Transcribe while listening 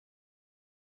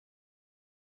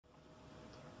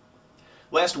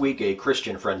Last week, a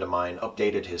Christian friend of mine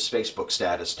updated his Facebook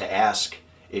status to ask,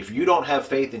 if you don't have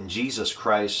faith in Jesus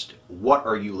Christ, what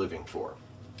are you living for?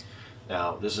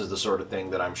 Now, this is the sort of thing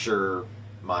that I'm sure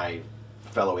my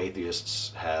fellow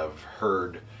atheists have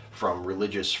heard from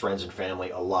religious friends and family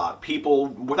a lot. People,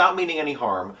 without meaning any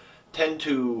harm, tend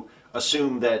to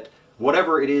assume that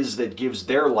whatever it is that gives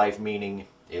their life meaning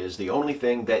is the only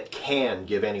thing that can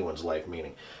give anyone's life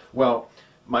meaning. Well,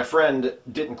 my friend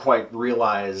didn't quite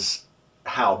realize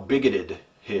how bigoted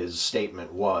his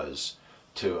statement was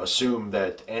to assume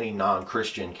that any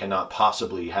non-Christian cannot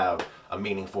possibly have a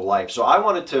meaningful life. So I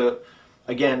wanted to,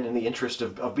 again, in the interest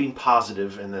of being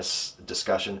positive in this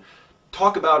discussion,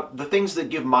 talk about the things that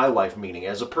give my life meaning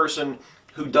as a person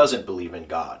who doesn't believe in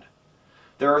God.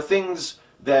 There are things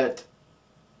that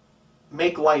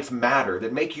make life matter,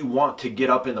 that make you want to get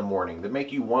up in the morning, that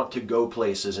make you want to go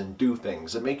places and do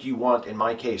things, that make you want, in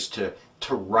my case, to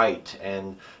write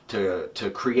and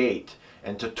to create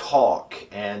and to talk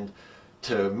and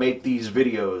to make these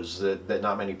videos that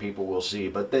not many people will see,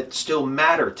 but that still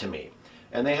matter to me.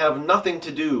 And they have nothing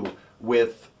to do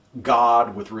with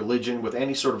God, with religion, with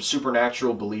any sort of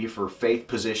supernatural belief or faith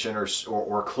position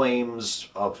or claims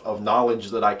of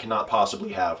knowledge that I cannot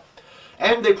possibly have.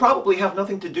 And they probably have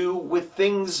nothing to do with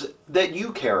things that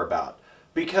you care about,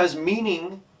 because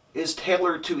meaning is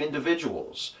tailored to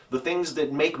individuals. The things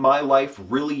that make my life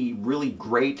really, really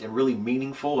great and really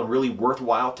meaningful and really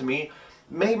worthwhile to me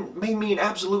may mean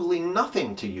absolutely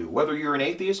nothing to you, whether you're an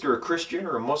atheist or a Christian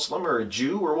or a Muslim or a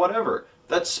Jew or whatever.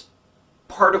 That's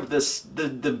part of this,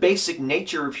 the basic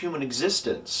nature of human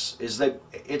existence, is that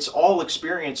it's all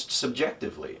experienced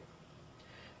subjectively.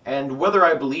 And whether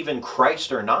I believe in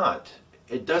Christ or not,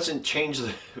 it doesn't change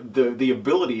the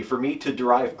ability for me to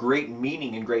derive great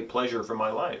meaning and great pleasure from my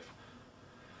life.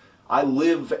 I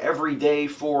live every day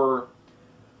for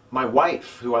my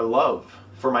wife, who I love,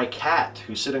 for my cat,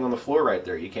 who's sitting on the floor right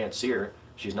there. You can't see her.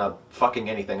 She's not fucking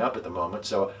anything up at the moment,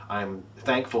 so I'm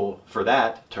thankful for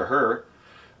that to her.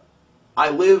 I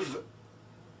live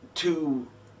to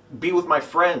be with my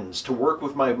friends, to work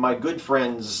with my good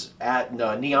friends at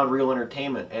Neon Reel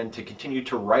Entertainment, and to continue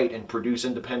to write and produce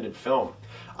independent film.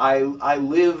 I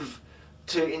live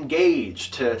to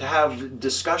engage, to have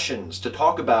discussions, to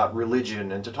talk about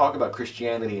religion and to talk about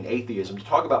Christianity and atheism, to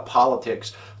talk about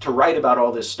politics, to write about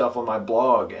all this stuff on my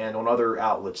blog and on other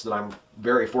outlets that I'm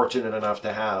very fortunate enough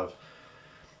to have.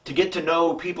 To get to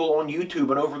know people on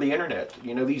YouTube and over the internet.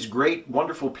 You know, these great,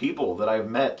 wonderful people that I've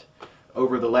met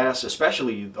over the last,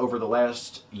 especially over the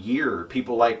last year,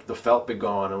 people like the Felt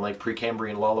Begone and like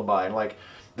Precambrian Lullaby and like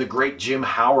the great Jim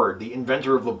Howard, the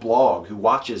inventor of the blog, who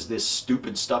watches this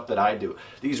stupid stuff that I do.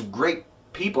 These great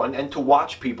people, and to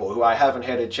watch people who I haven't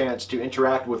had a chance to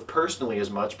interact with personally as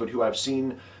much, but who I've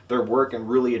seen their work and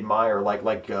really admire, like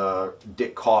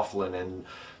Dick Coughlin and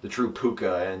The True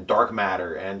Puka and Dark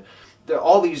Matter and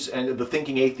all these, and The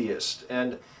Thinking Atheist,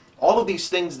 and all of these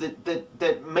things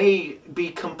that may be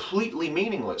completely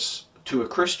meaningless to a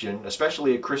Christian,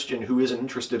 especially a Christian who isn't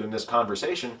interested in this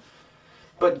conversation,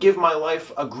 but give my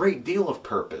life a great deal of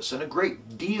purpose and a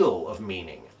great deal of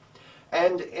meaning.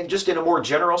 And just in a more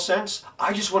general sense,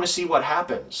 I just want to see what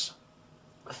happens.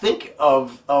 Think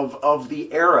of the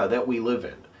era that we live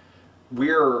in.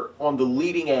 We're on the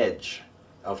leading edge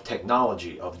of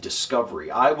technology, of discovery.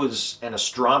 I was an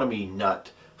astronomy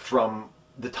nut from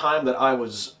the time that I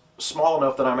was small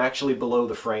enough that I'm actually below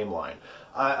the frame line.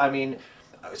 I mean,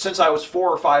 since I was 4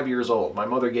 or 5 years old, my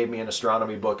mother gave me an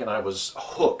astronomy book and I was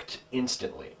hooked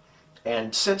instantly.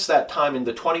 And since that time, in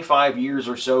the 25 years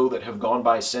or so that have gone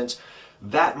by since,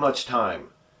 that much time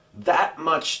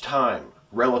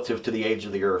relative to the age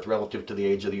of the earth, relative to the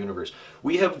age of the universe,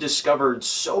 we have discovered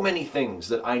so many things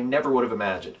that I never would have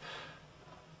imagined.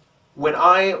 When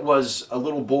I was a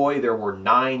little boy, there were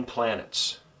 9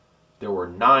 planets. There were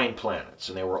 9 planets,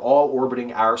 and they were all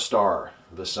orbiting our star,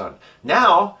 the sun.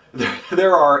 Now,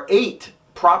 there are 8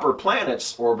 proper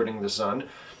planets orbiting the sun.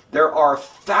 There are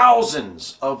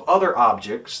thousands of other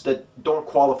objects that don't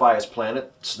qualify as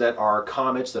planets, that are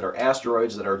comets, that are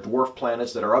asteroids, that are dwarf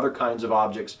planets, that are other kinds of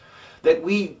objects that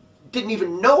we didn't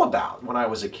even know about when I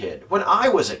was a kid. When I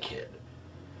was a kid.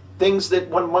 Things that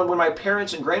when my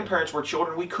parents and grandparents were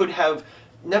children, we could have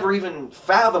never even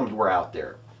fathomed were out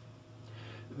there.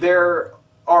 There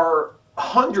are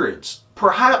hundreds,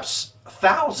 perhaps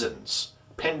thousands,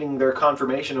 pending their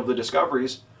confirmation of the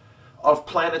discoveries, of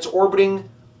planets orbiting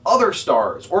other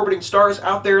stars, orbiting stars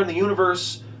out there in the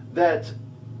universe that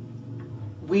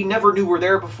we never knew were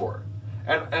there before.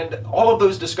 And all of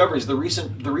those discoveries, the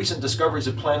recent discoveries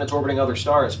of planets orbiting other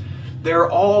stars,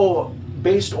 they're all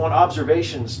based on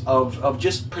observations of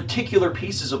just particular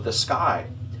pieces of the sky.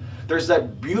 There's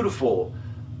that beautiful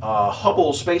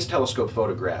Hubble Space Telescope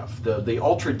photograph, the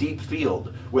ultra deep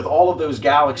field with all of those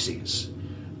galaxies.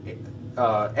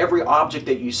 Every object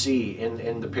that you see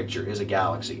in the picture is a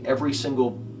galaxy. Every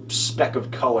single speck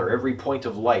of color, every point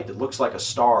of light that looks like a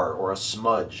star or a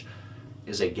smudge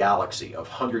is a galaxy of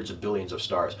hundreds of billions of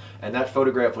stars. And that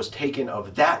photograph was taken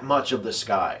of that much of the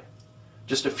sky.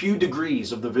 Just a few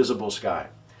degrees of the visible sky.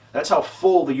 That's how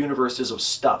full the universe is of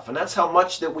stuff. And that's how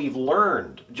much that we've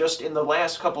learned just in the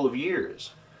last couple of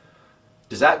years.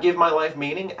 Does that give my life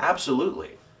meaning?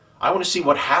 Absolutely. I want to see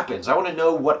what happens. I want to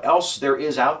know what else there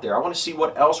is out there. I want to see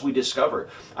what else we discover.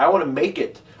 I want to make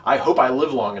it. I hope I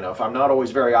live long enough. I'm not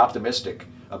always very optimistic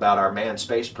about our manned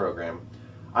space program.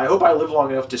 I hope I live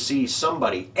long enough to see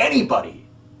somebody, anybody,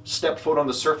 step foot on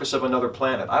the surface of another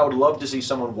planet. I would love to see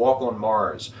someone walk on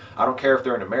Mars. I don't care if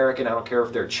they're an American. I don't care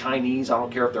if they're Chinese. I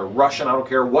don't care if they're Russian. I don't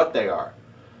care what they are.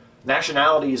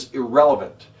 Nationality is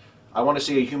irrelevant. I want to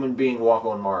see a human being walk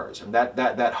on Mars. And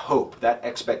that hope, that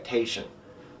expectation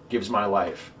gives my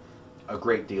life a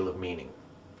great deal of meaning.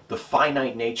 The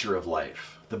finite nature of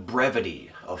life, the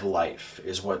brevity of life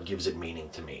is what gives it meaning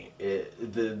to me.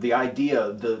 The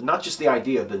idea, not just the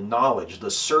idea, the knowledge,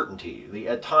 the certainty, the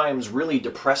at times really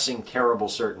depressing, terrible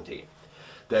certainty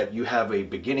that you have a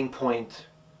beginning point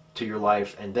to your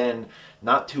life, and then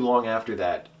not too long after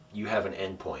that you have an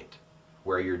end point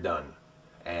where you're done.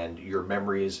 And your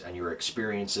memories and your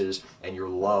experiences and your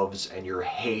loves and your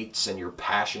hates and your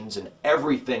passions and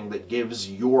everything that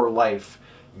gives your life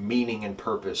meaning and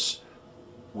purpose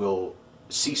will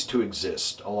cease to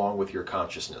exist along with your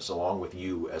consciousness, along with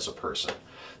you as a person.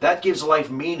 That gives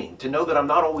life meaning, to know that I'm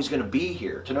not always going to be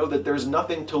here, to know that there's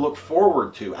nothing to look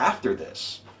forward to after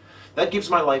this. That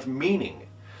gives my life meaning.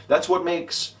 That's what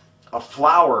makes a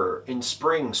flower in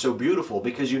spring so beautiful,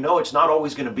 because you know it's not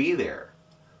always going to be there.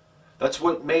 That's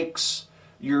what makes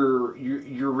your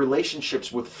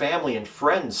relationships with family and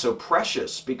friends so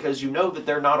precious, because you know that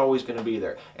they're not always going to be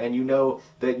there, and you know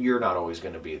that you're not always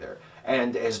going to be there.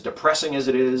 And as depressing as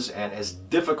it is, and as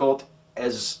difficult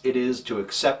as it is to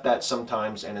accept that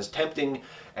sometimes, and as tempting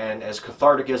and as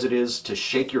cathartic as it is to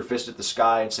shake your fist at the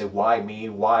sky and say, why me?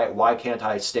 Why can't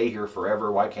I stay here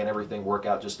forever? Why can't everything work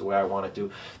out just the way I want it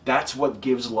to? That's what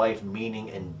gives life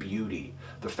meaning and beauty.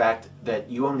 The fact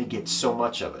that you only get so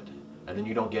much of it, and then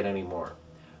you don't get any more.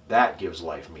 That gives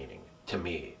life meaning to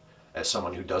me, as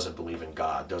someone who doesn't believe in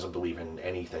God, doesn't believe in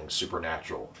anything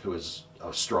supernatural, who is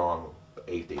a strong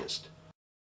atheist.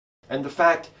 And the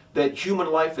fact that human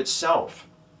life itself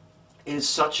is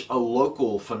such a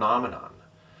local phenomenon.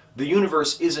 The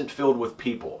universe isn't filled with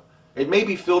people. It may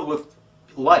be filled with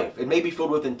life. It may be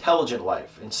filled with intelligent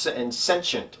life and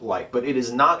sentient life, but it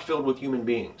is not filled with human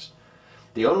beings.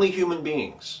 The only human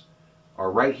beings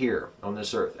are right here on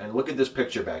this earth. And look at this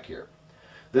picture back here.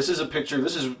 This is a picture,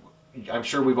 I'm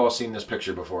sure we've all seen this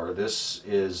picture before. This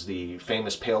is the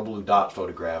famous pale blue dot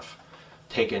photograph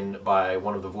taken by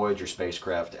one of the Voyager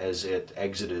spacecraft as it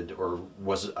exited, or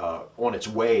was on its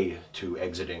way to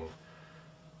exiting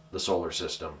the solar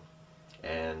system.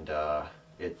 And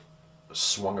it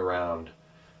swung around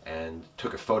and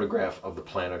took a photograph of the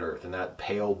planet Earth. And that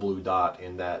pale blue dot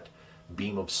in that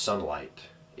beam of sunlight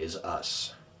is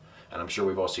us. And I'm sure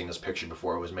we've all seen this picture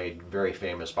before. It was made very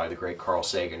famous by the great Carl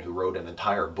Sagan, who wrote an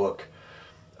entire book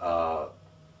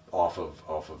off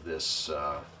of this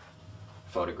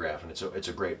photograph. And it's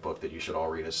a great book that you should all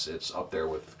read. It's up there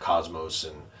with Cosmos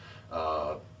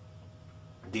and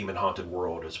Demon Haunted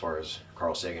World as far as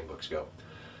Carl Sagan books go.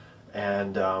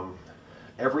 And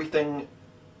everything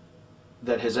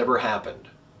that has ever happened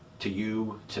to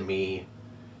you, to me,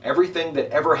 everything that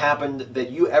ever happened that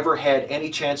you ever had any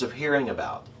chance of hearing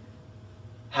about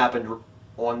happened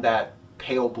on that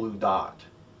pale blue dot.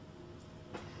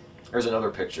 There's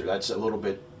another picture. That's a little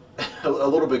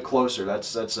bit closer.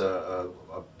 That's a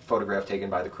photograph taken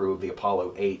by the crew of the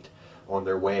Apollo 8 on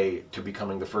their way to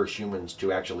becoming the first humans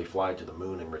to actually fly to the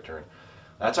moon and return.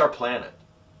 That's our planet.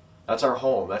 That's our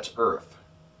home. That's Earth.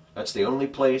 That's the only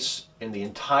place in the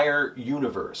entire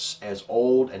universe, as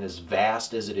old and as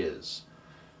vast as it is,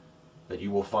 that you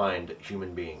will find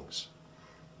human beings.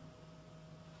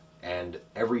 And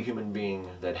every human being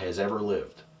that has ever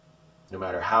lived, no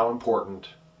matter how important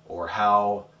or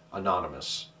how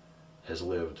anonymous, has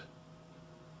lived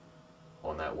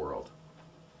on that world.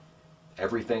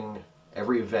 Everything,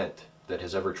 every event that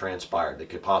has ever transpired that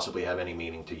could possibly have any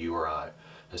meaning to you or I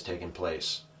has taken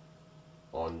place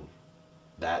on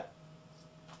that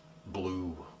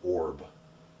blue orb.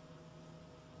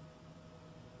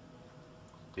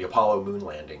 The Apollo moon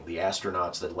landing, the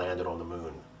astronauts that landed on the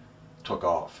moon, took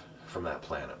off from that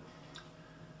planet.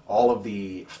 All of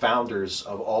the founders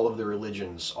of all of the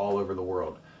religions all over the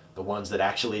world, the ones that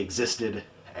actually existed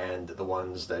and the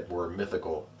ones that were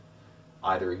mythical,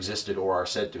 either existed or are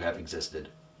said to have existed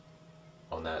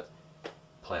on that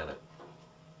planet.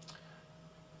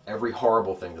 Every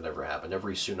horrible thing that ever happened,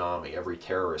 every tsunami, every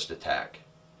terrorist attack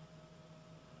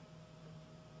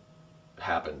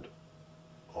happened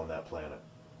on that planet.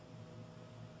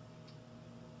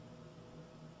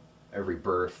 Every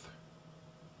birth,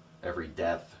 every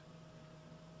death,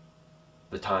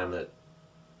 the time that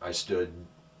I stood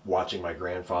watching my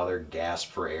grandfather gasp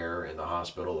for air in the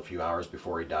hospital a few hours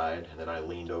before he died, and then I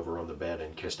leaned over on the bed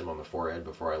and kissed him on the forehead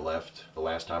before I left, the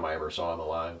last time I ever saw him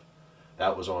alive,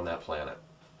 that was on that planet.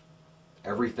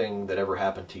 Everything that ever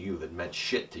happened to you that meant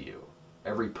shit to you,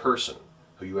 every person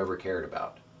who you ever cared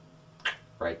about,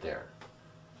 right there.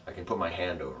 I can put my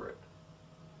hand over it.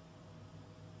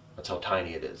 That's how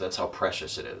tiny it is. That's how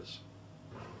precious it is.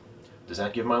 Does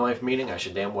that give my life meaning? I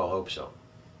should damn well hope so.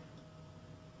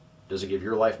 Does it give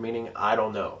your life meaning? I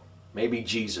don't know. Maybe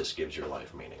Jesus gives your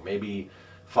life meaning. Maybe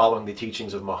following the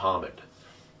teachings of Muhammad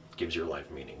gives your life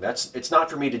meaning. It's not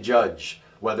for me to judge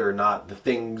whether or not the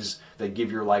things that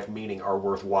give your life meaning are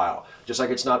worthwhile. Just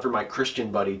like it's not for my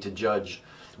Christian buddy to judge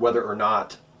whether or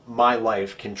not my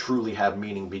life can truly have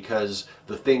meaning, because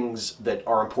the things that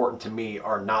are important to me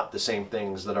are not the same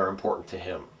things that are important to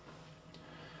him.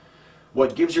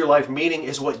 What gives your life meaning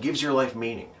is what gives your life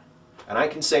meaning. And I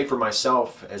can say for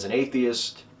myself, as an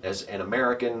atheist, as an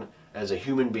American, as a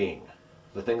human being,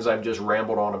 the things I've just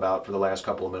rambled on about for the last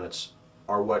couple of minutes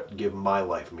are what give my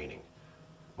life meaning.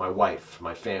 My wife,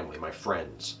 my family, my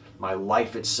friends, my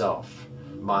life itself,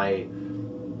 my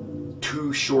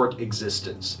too short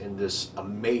existence in this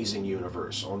amazing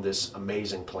universe, on this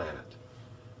amazing planet.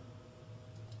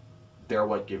 They're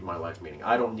what give my life meaning.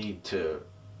 I don't need to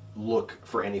look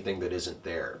for anything that isn't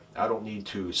there. I don't need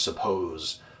to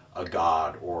suppose a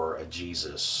God or a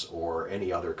Jesus or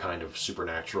any other kind of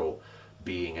supernatural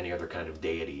being, any other kind of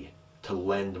deity to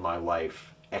lend my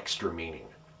life extra meaning.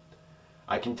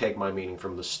 I can take my meaning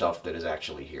from the stuff that is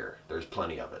actually here. There's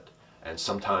plenty of it. And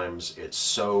sometimes it's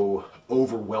so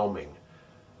overwhelming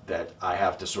that I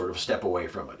have to sort of step away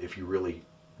from it, if you really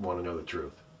want to know the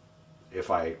truth.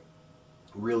 If I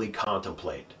really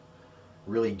contemplate,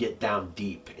 really get down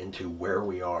deep into where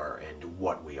we are and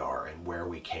what we are and where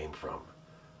we came from.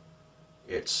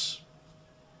 It's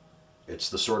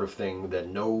the sort of thing that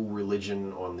no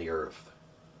religion on the earth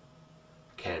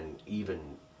can even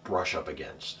brush up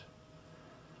against.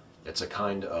 It's a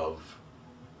kind of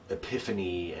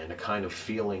epiphany and a kind of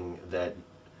feeling that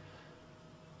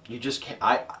you just can't,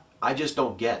 I just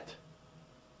don't get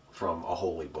from a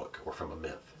holy book or from a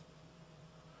myth.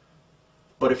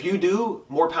 But if you do,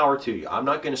 more power to you. I'm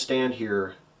not going to stand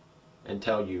here and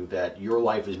tell you that your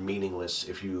life is meaningless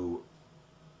if you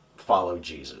follow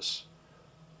Jesus.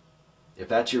 If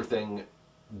that's your thing,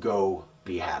 go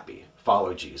be happy.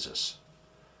 Follow Jesus.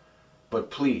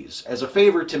 But please, as a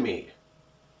favor to me,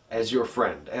 as your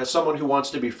friend, as someone who wants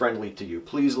to be friendly to you,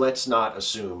 please let's not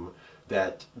assume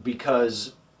that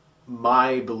because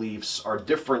my beliefs are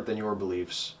different than your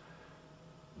beliefs,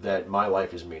 that my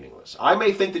life is meaningless. I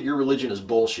may think that your religion is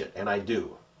bullshit, and I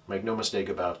do. Make no mistake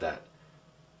about that.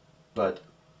 But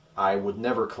I would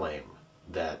never claim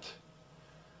that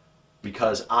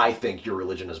because I think your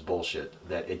religion is bullshit,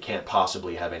 that it can't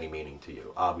possibly have any meaning to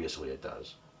you. Obviously it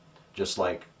does. Just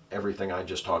like everything I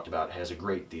just talked about has a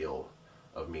great deal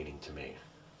of meaning to me.